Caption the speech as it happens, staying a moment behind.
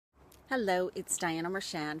Hello, it's Diana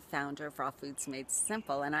Marchand, founder of Raw Foods Made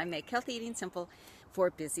Simple, and I make healthy eating simple for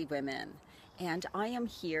busy women. And I am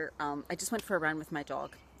here, I just went for a run with my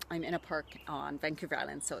dog. I'm in a park on Vancouver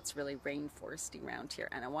Island, so it's really rainforesty around here.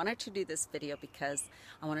 And I wanted to do this video because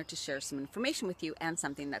I wanted to share some information with you and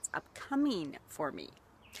something that's upcoming for me.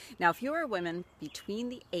 Now, if you're a woman between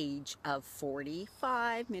the age of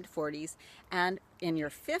 45, mid-40s, and in your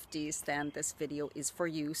 50s, then this video is for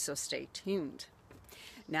you, so stay tuned.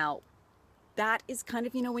 Now, that is kind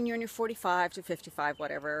of, when you're in your 45 to 55,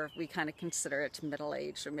 whatever, we kind of consider it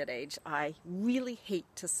middle-aged or mid-age. I really hate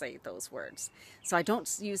to say those words. So I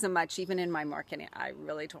don't use them much, even in my marketing. I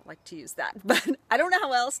really don't like to use that, but I don't know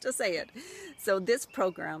how else to say it. So this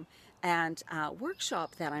program and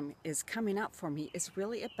workshop that is coming up for me is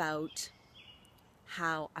really about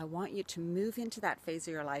how I want you to move into that phase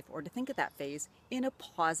of your life, or to think of that phase in a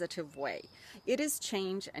positive way. It is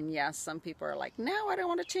change, and yes, some people are like, no, I don't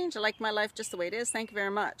want to change. I like my life just the way it is. Thank you very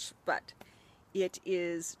much. But it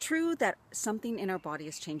is true that something in our body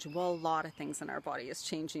is changing. Well, a lot of things in our body is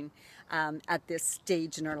changing at this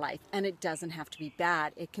stage in our life, and it doesn't have to be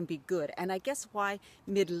bad. It can be good. And I guess why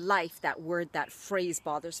midlife, that word, that phrase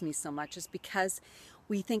bothers me so much is because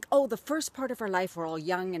we think, oh, the first part of our life, we're all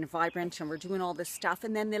young and vibrant and we're doing all this stuff.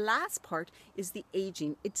 And then the last part is the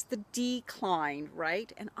aging. It's the decline,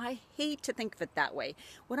 right? And I hate to think of it that way.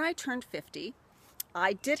 When I turned 50,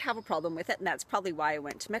 I did have a problem with it, and that's probably why I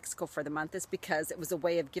went to Mexico for the month, is because it was a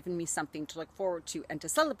way of giving me something to look forward to and to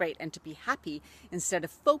celebrate and to be happy, instead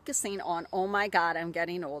of focusing on, oh my God, I'm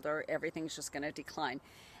getting older, everything's just going to decline.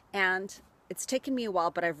 And it's taken me a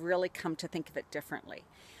while, but I've really come to think of it differently.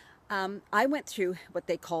 I went through what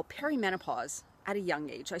they call perimenopause at a young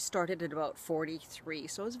age. I started at about 43,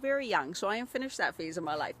 so I was very young. So I haven't finished that phase of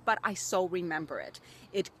my life, but I so remember it.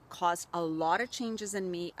 It caused a lot of changes in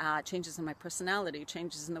me, changes in my personality,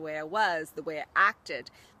 changes in the way I was, the way I acted,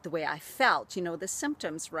 the way I felt, the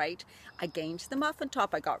symptoms, right? I gained the muffin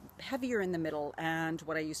top, I got heavier in the middle, and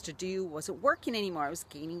what I used to do wasn't working anymore. I was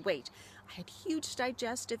gaining weight. I had huge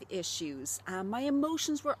digestive issues. My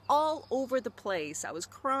emotions were all over the place. I was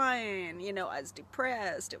crying, I was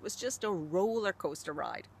depressed. It was just a roller coaster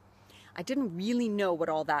ride. I didn't really know what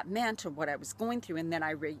all that meant or what I was going through, and then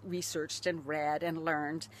I researched and read and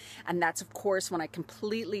learned. And that's, of course, when I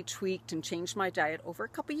completely tweaked and changed my diet over a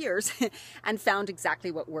couple of years and found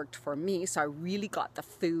exactly what worked for me. So I really got the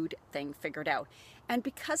food thing figured out. And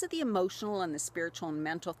because of the emotional and the spiritual and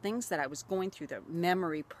mental things that I was going through, the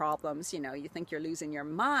memory problems, you think you're losing your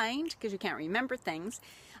mind because you can't remember things,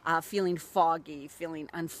 feeling foggy, feeling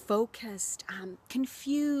unfocused,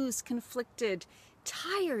 confused, conflicted,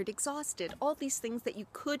 tired, exhausted, all these things that you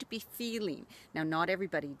could be feeling. Now, not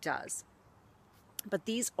everybody does, but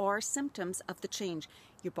these are symptoms of the change.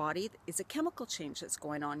 Your body is a chemical change that's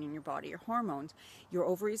going on in your body, your hormones. Your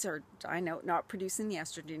ovaries are, not producing the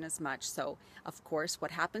estrogen as much. So, of course,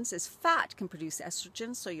 what happens is fat can produce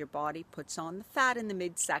estrogen, so your body puts on the fat in the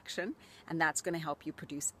midsection, and that's going to help you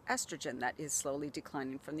produce estrogen that is slowly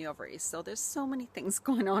declining from the ovaries. So there's so many things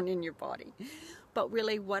going on in your body. But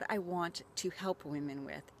really what I want to help women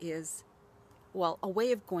with is, well, a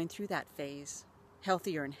way of going through that phase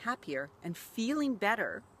healthier and happier and feeling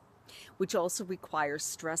better, which also requires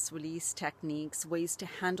stress release techniques, ways to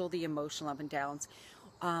handle the emotional up and downs.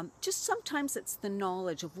 Just sometimes it's the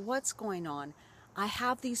knowledge of what's going on. I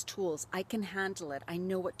have these tools. I can handle it. I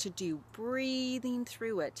know what to do. Breathing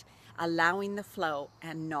through it, allowing the flow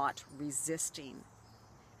and not resisting.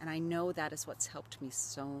 And I know that is what's helped me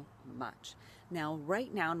so much. Now,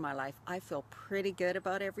 right now in my life, I feel pretty good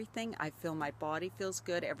about everything. I feel my body feels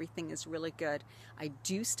good. Everything is really good. I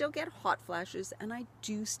do still get hot flashes, and I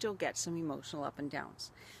do still get some emotional up and downs.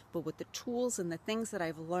 But with the tools and the things that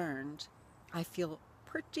I've learned, I feel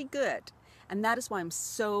pretty good. And that is why I'm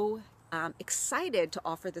so excited to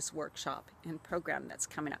offer this workshop and program that's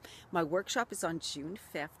coming up. My workshop is on June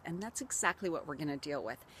 5th, and that's exactly what we're going to deal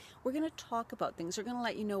with. We're going to talk about things. We're going to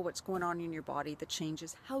let you know what's going on in your body, the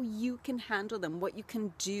changes, how you can handle them, what you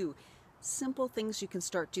can do, simple things you can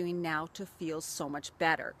start doing now to feel so much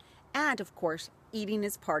better. And of course, eating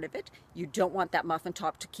is part of it. You don't want that muffin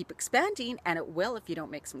top to keep expanding, and it will if you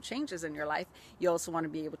don't make some changes in your life. You also want to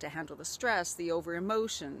be able to handle the stress, the over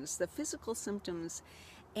emotions, the physical symptoms.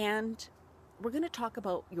 And we're going to talk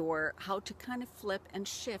about how to kind of flip and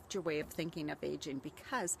shift your way of thinking of aging,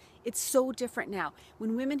 because it's so different now.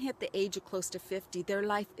 When women hit the age of close to 50, their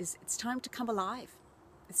life it's time to come alive.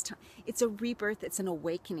 It's a rebirth. It's an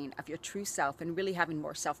awakening of your true self, and really having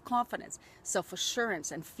more self-confidence, self-assurance,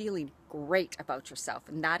 and feeling great about yourself.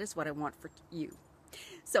 And that is what I want for you.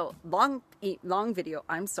 So long video,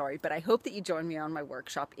 I'm sorry, but I hope that you join me on my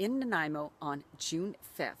workshop in Nanaimo on June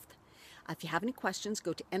 5th. If you have any questions,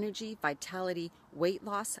 go to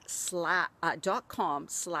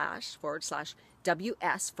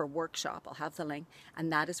energyvitalityweightloss.com//WS for workshop. I'll have the link,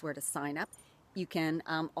 and that is where to sign up. You can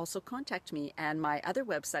also contact me, and my other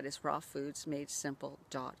website is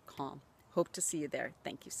rawfoodsmadesimple.com. Hope to see you there.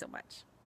 Thank you so much.